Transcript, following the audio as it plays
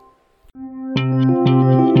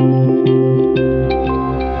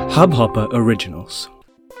Hubhopper Originals.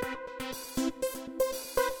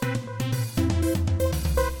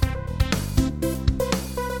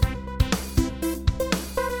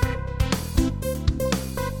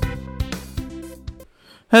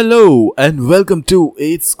 Hello and welcome to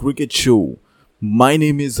 8's Cricket Show. My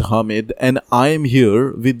name is Hamid and I am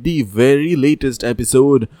here with the very latest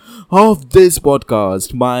episode of this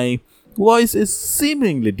podcast. My voice is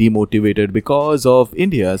seemingly demotivated because of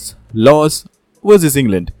India's loss versus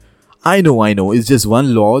England. I know, it's just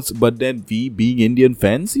one loss, but then we being Indian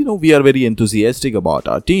fans, we are very enthusiastic about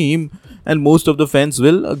our team and most of the fans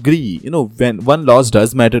will agree, when one loss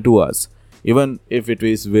does matter to us. Even if it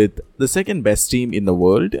is with the second best team in the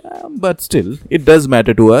world, but still, it does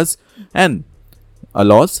matter to us, and a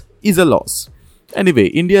loss is a loss. Anyway,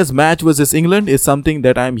 India's match versus England is something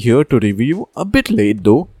that I'm here to review a bit late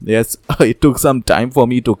though. Yes, it took some time for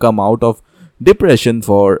me to come out of depression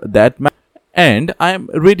for that match, and I'm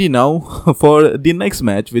ready now for the next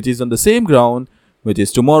match, which is on the same ground, which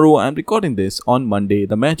is tomorrow. I'm recording this on Monday.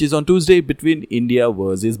 The match is on Tuesday between India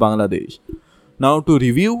versus Bangladesh. Now to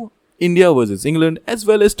review India versus England as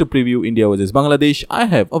well as to preview India versus Bangladesh, I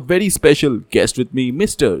have a very special guest with me,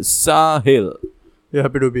 Mr. Sahil. Yeah,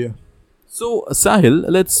 happy to be here. So Sahil,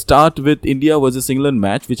 let's start with India versus England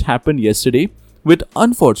match which happened yesterday, with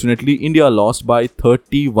unfortunately India lost by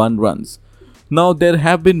 31 runs. Now there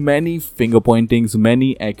have been many finger pointings,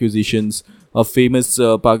 many accusations. A famous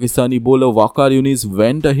Pakistani bowler Waqar Yunis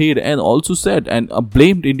went ahead and also said and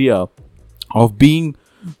blamed India of being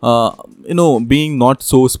being not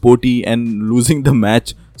so sporty and losing the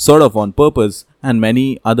match sort of on purpose, and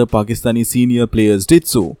many other Pakistani senior players did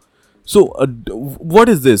so. So, what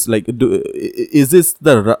is this like? Is this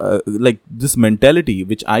this mentality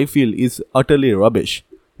which I feel is utterly rubbish?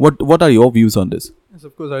 What are your views on this? Yes,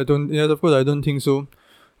 of course, I don't think so.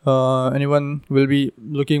 Anyone will be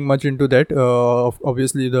looking much into that.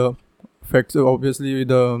 Obviously, the facts. Obviously,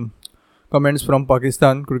 the comments from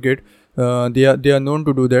Pakistan cricket. They are known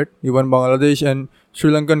to do that. Even Bangladesh and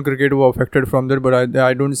Sri Lankan cricket were affected from that, but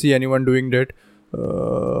I don't see anyone doing that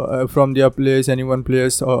from their players.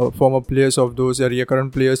 Former players of those area,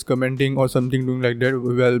 current players commenting or something doing like that.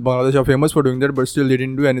 Well, Bangladesh are famous for doing that, but still they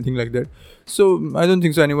didn't do anything like that. So I don't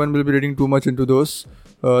think so anyone will be reading too much into those.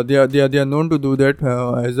 They are known to do that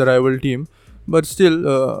as a rival team. But still,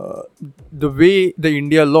 the way the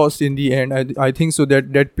India lost in the end, I think so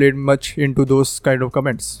that played much into those kind of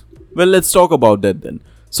comments. Well, let's talk about that then.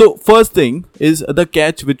 So, first thing is the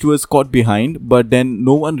catch which was caught behind, but then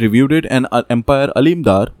no one reviewed it, and umpire Aleem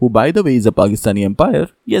Dar, who by the way is a Pakistani umpire,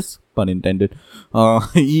 yes, pun intended,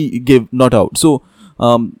 he gave not out. So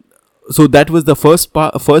that was the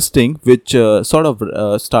first thing which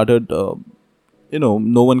started,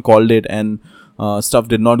 no one called it, and stuff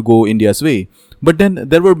did not go India's way. But then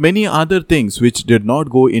there were many other things which did not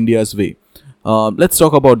go India's way. Let's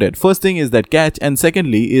talk about that. First thing is that catch, and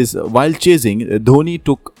secondly is while chasing, Dhoni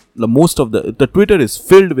took the most of the Twitter is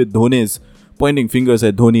filled with Dhoni's pointing fingers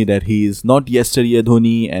at Dhoni that he is not yesterday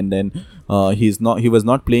Dhoni, and then he was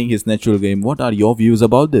not playing his natural game. What are your views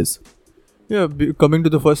about this? Yeah, coming to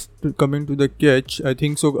the catch, I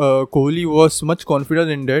think so. Kohli was much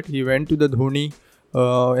confident in that. He went to the Dhoni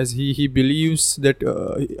as he believes that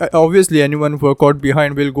obviously anyone who are caught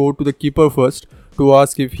behind will go to the keeper first to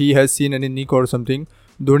ask if he has seen any nick or something.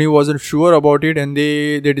 Dhoni wasn't sure about it, and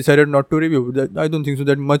they decided not to review that. I don't think so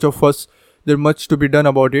that much of us there's much to be done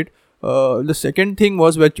about it. The second thing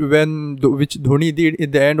was which Dhoni did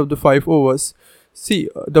at the end of the 5 overs. See,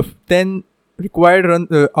 the 10 required run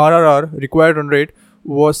RRR required run rate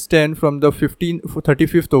was 10 from the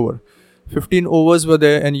 35th over. 15 overs were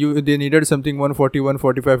there, and they needed something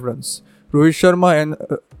 145 runs. Rohit Sharma and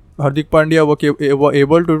Hardik Pandya were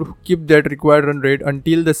able to keep that required run rate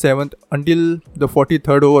until the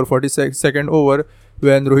 43rd over, 42nd over,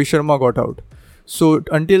 when Rohit Sharma got out. So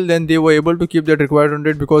until then they were able to keep that required run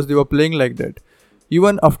rate because they were playing like that.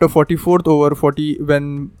 Even after 44th over,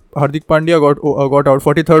 when Hardik Pandya got out,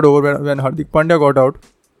 43rd over when Hardik Pandya got out,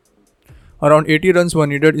 around 80 runs were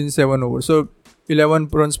needed in 7 overs. So 11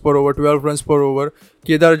 runs per over, 12 runs per over.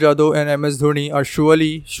 Kedar Jadhav and MS Dhoni are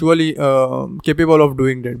surely capable of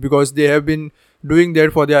doing that, because they have been doing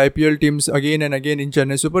that for their IPL teams again and again in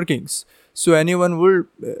Chennai Super Kings. So anyone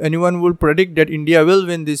will predict that India will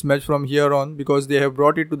win this match from here on, because they have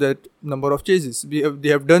brought it to that number of chases. They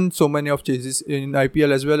have done so many of chases in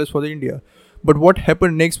IPL as well as for the India. But what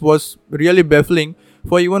happened next was really baffling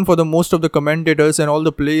for the most of the commentators and all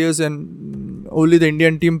the players, and only the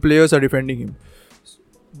Indian team players are defending him.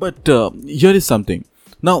 But here is something.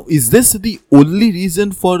 Now, is this the only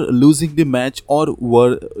reason for losing the match, or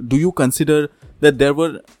do you consider that there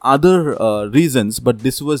were other reasons, but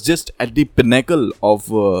this was just at the pinnacle of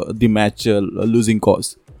the match losing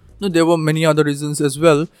cause. No, there were many other reasons as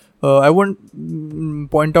well. I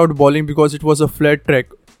won't point out bowling because it was a flat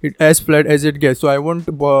track. It as flat as it gets. So I won't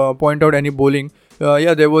point out any bowling.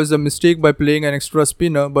 Yeah, there was a mistake by playing an extra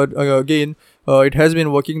spinner, but again, it has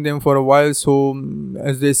been working them for a while. So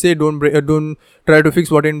as they say, don't try to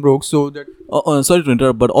fix what ain't broke. So that. Sorry to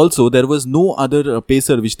interrupt, but also there was no other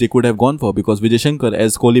pacer which they could have gone for, because Vijay Shankar,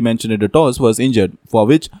 as Kohli mentioned in the toss, was injured, for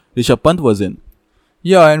which Rishabh Pant was in.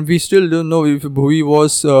 Yeah, and we still don't know if Bhuvi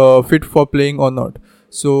was fit for playing or not.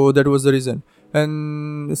 So that was the reason.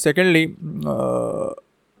 And secondly,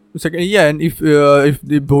 and if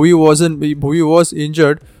the Bhuvi was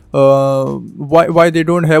injured, why they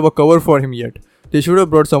don't have a cover for him yet? They should have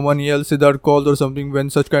brought someone else, Siddharth Kaul or something, when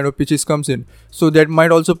such kind of pitches comes in. So that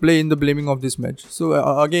might also play in the blaming of this match. So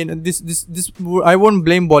again, this I won't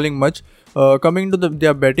blame bowling much. Coming to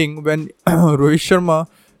their batting, when Rohit Sharma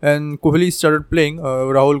and Kohli started playing,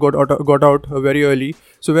 Rahul got out very early.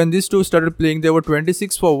 So when these two started playing, they were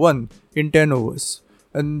 26 for 1 in 10 overs.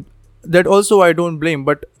 And that also I don't blame.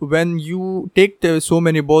 But when you take so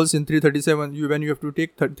many balls in 337, when you have to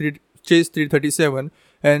chase 337,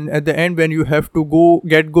 and at the end when you have to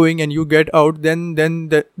get going and you get out, then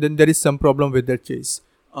there is some problem with that chase.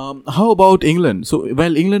 How about England? So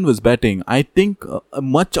while England was batting, I think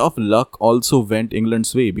much of luck also went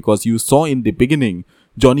England's way, because you saw in the beginning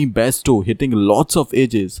Johnny Bairstow hitting lots of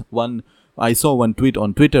edges. I saw one tweet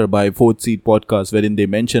on Twitter by Fourth Seat Podcast wherein they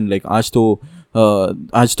mentioned like आज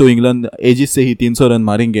तो England edges से ही 300 run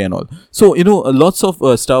मारेंगे and all. So lots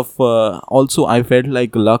of stuff. Also, I felt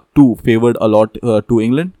like luck too favored a lot to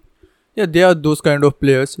England. Yeah, they are those kind of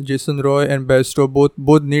players. Jason Roy and Bairstow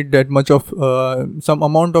both need that much of some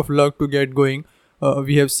amount of luck to get going.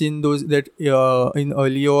 We have seen those that in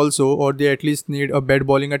early also, or they at least need a bad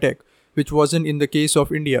bowling attack, which wasn't in the case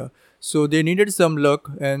of India. So they needed some luck,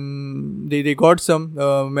 and they got some.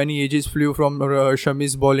 Many edges flew from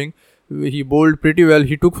Shami's bowling. He bowled pretty well.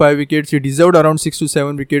 He took 5 wickets. He deserved around 6 to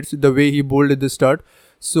 7 wickets the way he bowled at the start.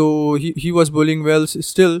 So he was bowling well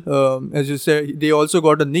still. As you said, they also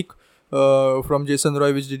got a nick from Jason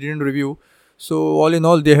Roy, which they didn't review. So all in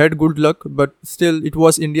all, they had good luck, but still it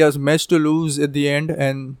was India's match to lose at the end,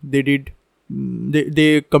 and they did.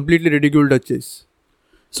 They completely ridiculed the chase.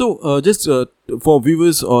 So, just for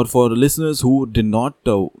viewers or for listeners who did not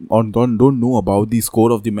or don't know about the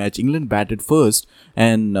score of the match, England batted first,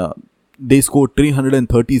 and they scored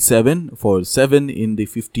 337 for 7 in the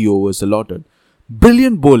 50 overs allotted.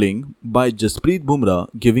 Brilliant bowling by Jasprit Bumrah,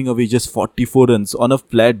 giving away just 44 runs on a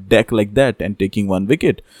flat deck like that and taking 1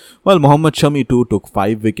 wicket. While Mohammad Shami too took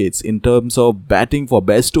 5 wickets. In terms of batting for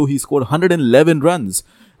Bairstow, he scored 111 runs.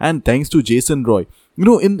 And thanks to Jason Roy.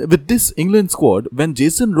 With this England squad, when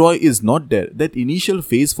Jason Roy is not there, that initial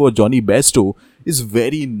phase for Johnny Bairstow is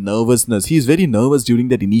very nervousness. He is very nervous during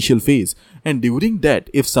that initial phase. And during that,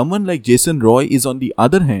 if someone like Jason Roy is on the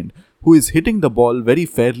other hand, who is hitting the ball very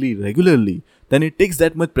fairly regularly, then it takes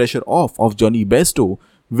that much pressure off of Johnny Bairstow,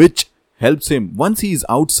 which helps him. Once he is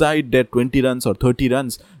outside that 20 runs or 30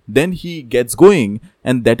 runs, then he gets going,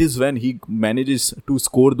 and that is when he manages to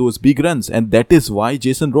score those big runs. And that is why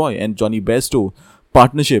Jason Roy and Johnny Bairstow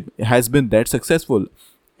partnership has been that successful.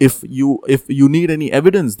 If you need any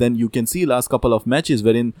evidence, then you can see last couple of matches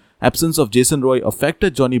wherein absence of Jason Roy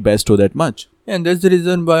affected Johnny Bairstow that much. And that's the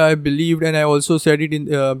reason why I believed, and I also said it in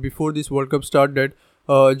before this World Cup start, that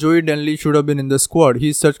Joey Denley should have been in the squad. He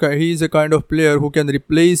is a kind of player who can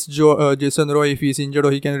replace Jason Roy if he is injured,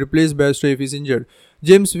 or he can replace Bairstow if he is injured.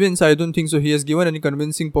 James Vince, I don't think so. He has given any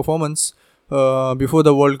convincing performance before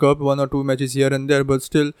the World Cup, 1 or 2 matches here and there, but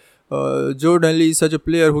still, Joe Denley is such a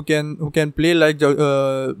player who can play like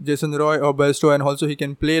Jason Roy or Bairstow, and also he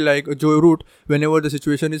can play like Joe Root whenever the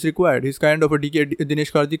situation is required. He's kind of a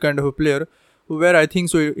Dinesh Karthik kind of a player, where I think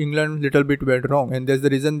so England little bit went wrong, and that's the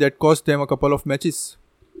reason that cost them a couple of matches.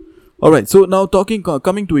 Alright, so now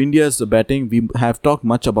coming to India's batting, we have talked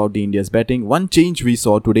much about the India's batting. One change we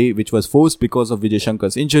saw today, which was forced because of Vijay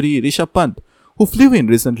Shankar's injury, Rishabh Pant, who flew in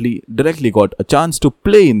recently, directly got a chance to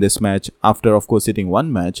play in this match after, of course, hitting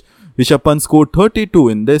one match. Rishabh Pant scored 32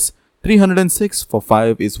 in this. 306 for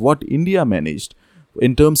 5 is what India managed.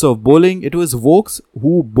 In terms of bowling, it was Vokes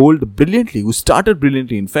who bowled brilliantly, who started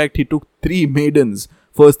brilliantly. In fact, he took 3 maidens.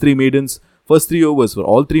 First 3 overs were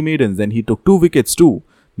all 3 maidens. Then he took 2 wickets too.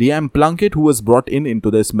 Liam Plunkett, who was brought into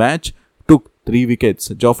this match, took 3 wickets.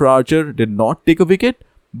 Jofra Archer did not take a wicket,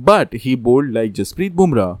 but he bowled like Jasprit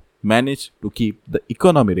Bumrah, managed to keep the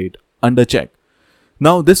economy rate under check.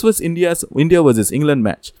 Now, this was India versus England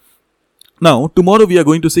match. Now, tomorrow we are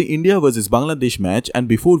going to see India versus Bangladesh match, and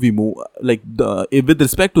before we move, with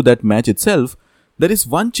respect to that match itself, there is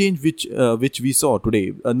one change which we saw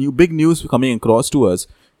today. A new big news coming across to us.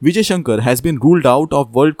 Vijay Shankar has been ruled out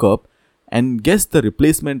of World Cup, and guess the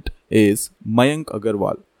replacement is Mayank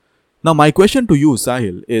Agarwal. Now, my question to you,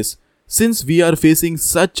 Sahil, is since we are facing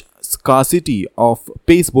such scarcity of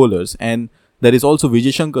pace bowlers, and there is also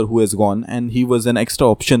Vijay Shankar who has gone, and he was an extra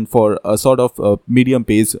option for a sort of medium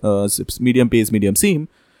medium seam.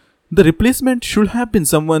 The replacement should have been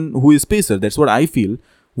someone who is pacer. That's what I feel.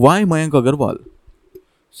 Why Mayank Agarwal?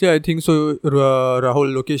 See, I think so.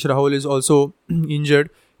 Lokesh Rahul is also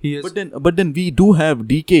injured. He is. But then we do have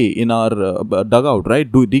DK in our dugout,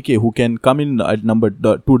 right? DK who can come in at number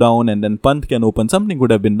 2 down, and then Pant can open. Something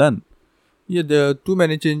could have been done. Yeah, there are too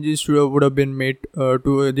many changes would have been made.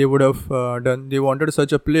 They would have done. They wanted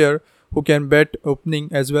such a player who can bat opening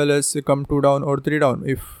as well as come 2 down or 3 down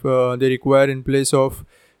if they require in place of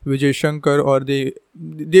Vijay Shankar, or they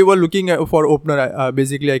were looking for opener.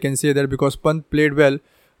 Basically, I can say that because Pant played well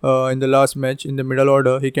in the last match in the middle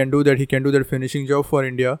order. He can do that. He can do that finishing job for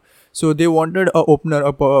India. So they wanted a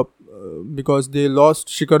opener because they lost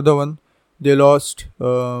Shikhar Dhawan. They lost.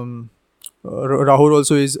 Rahul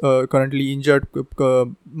also is currently injured,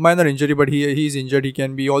 minor injury, but he is injured. He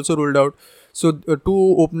can be also ruled out. So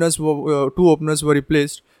two openers were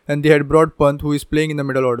replaced, and they had brought Pant, who is playing in the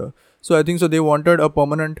middle order. So I think so they wanted a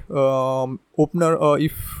permanent opener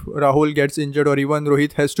if Rahul gets injured, or even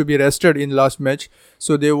Rohit has to be rested in last match.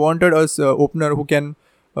 So they wanted us opener who can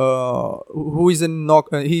who is in knock.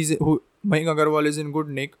 Mayank Agarwal is in good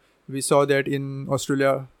nick. We saw that in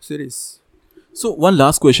Australia series. So one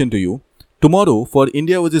last question to you. Tomorrow for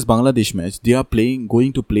India versus Bangladesh match, they are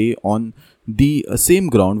going to play on the same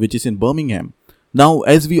ground, which is in Birmingham. Now,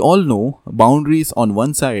 as we all know, boundaries on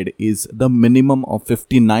one side is the minimum of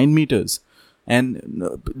 59 meters. And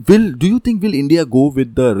do you think will India go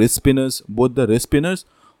with the wrist spinners, both the wrist spinners,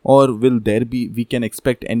 or will we can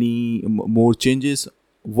expect any more changes?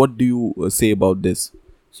 What do you say about this?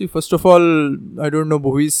 See, first of all, I don't know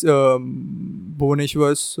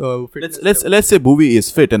Bhuvaneshwar's fitness. Let's say Bhuvi is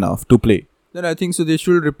fit enough to play. Then I think so they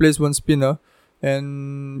should replace one spinner,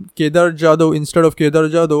 and Kedar Jadhav instead of Kedar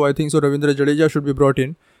Jadhav, I think so Ravindra Jadeja should be brought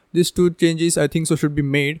in. These two changes I think so should be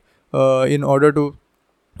made in order to.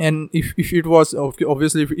 And if it was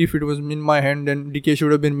obviously if it was in my hand, then DK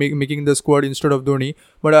should have been making the squad instead of Dhoni.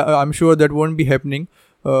 But I'm sure that won't be happening.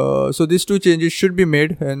 So these two changes should be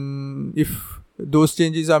made, and if those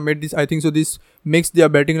changes are made, I think so this makes their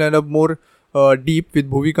batting lineup more deep with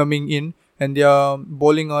Bhuvi coming in, and their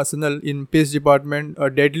bowling arsenal in pace department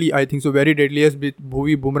deadly. I think so very deadly as with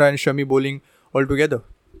Bhuvi, Bumrah and Shami bowling all together.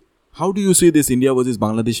 How do you see this India versus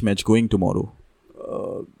Bangladesh match going tomorrow?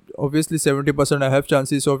 Obviously 70% I have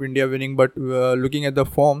chances of India winning, but looking at the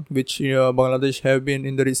form which Bangladesh have been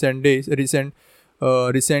in the recently,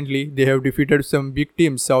 they have defeated some big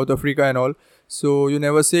teams, South Africa and all. So you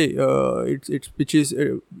never say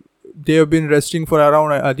they have been resting for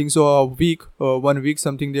around I think so a week, 1 week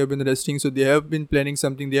something. They have been resting, so they have been planning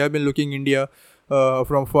something. They have been looking India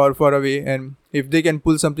from far away, and if they can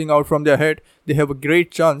pull something out from their head, they have a great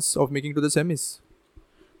chance of making to the semis.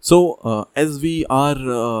 So, as we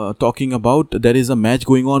are talking about, there is a match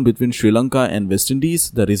going on between Sri Lanka and West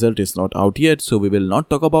Indies. The result is not out yet, so we will not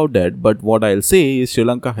talk about that. But what I'll say is Sri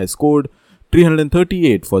Lanka has scored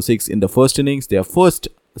 338 for 6 in the first innings. Their first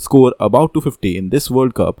score about 250 in this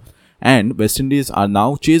World Cup. And West Indies are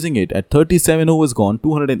now chasing it at 37 overs gone,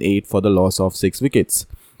 208 for the loss of 6 wickets.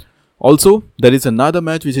 Also, there is another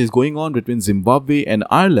match which is going on between Zimbabwe and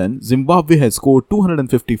Ireland. Zimbabwe has scored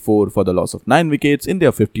 254 for the loss of 9 wickets in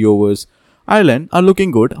their 50 overs. Ireland are looking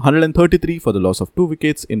good, 133 for the loss of 2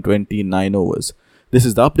 wickets in 29 overs. This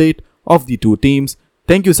is the update of the two teams.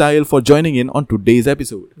 Thank you, Sahil, for joining in on today's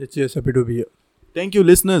episode. Yes, happy to be here. Thank you,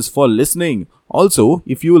 listeners, for listening. Also,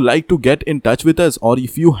 if you like to get in touch with us, or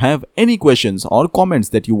if you have any questions or comments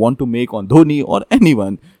that you want to make on Dhoni or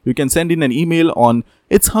anyone, you can send in an email on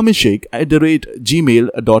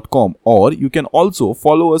itshamishsheikh@gmail.com, or you can also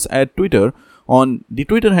follow us at Twitter on the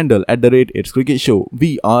Twitter handle @itscricketshow.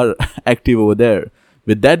 We are active over there.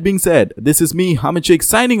 With that being said, this is me, Hamid Sheikh,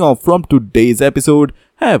 signing off from today's episode.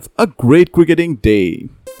 Have a great cricketing day.